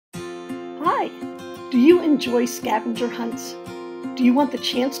Hi! Do you enjoy scavenger hunts? Do you want the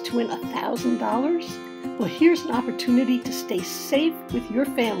chance to win $1,000? Well, here's an opportunity to stay safe with your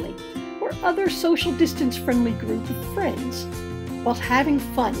family or other social distance-friendly group of friends while having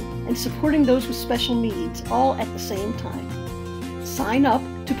fun and supporting those with special needs all at the same time. Sign up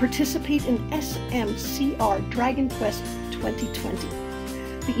to participate in SMCR Dragon Quest 2020.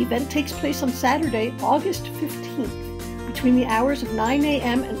 The event takes place on Saturday, August 15th, between the hours of 9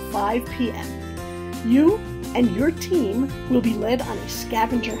 a.m. and 5 p.m. You and your team will be led on a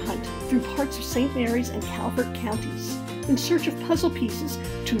scavenger hunt through parts of St. Mary's and Calvert counties in search of puzzle pieces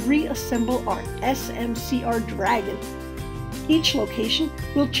to reassemble our SMCR Dragon. Each location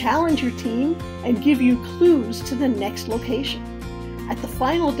will challenge your team and give you clues to the next location. At the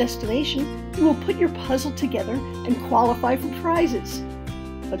final destination, you will put your puzzle together and qualify for prizes.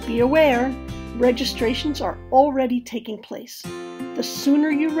 But be aware, registrations are already taking place. The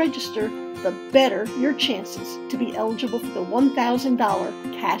sooner you register, the better your chances to be eligible for the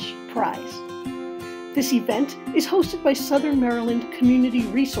 $1,000 cash prize. This event is hosted by Southern Maryland Community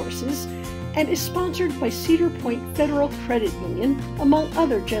Resources and is sponsored by Cedar Point Federal Credit Union, among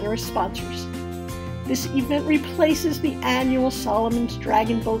other generous sponsors. This event replaces the annual Solomon's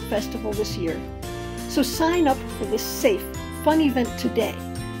Dragon Boat Festival this year. So sign up for this safe, fun event today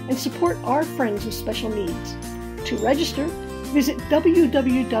and support our friends with special needs. To register, visit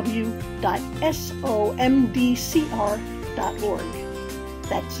www.somdcr.org.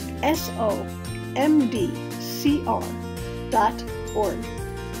 That's somdcr.org.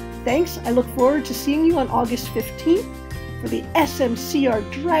 Thanks. I look forward to seeing you on August 15th for the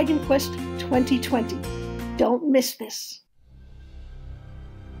SMCR Dragon Quest 2020. Don't miss this.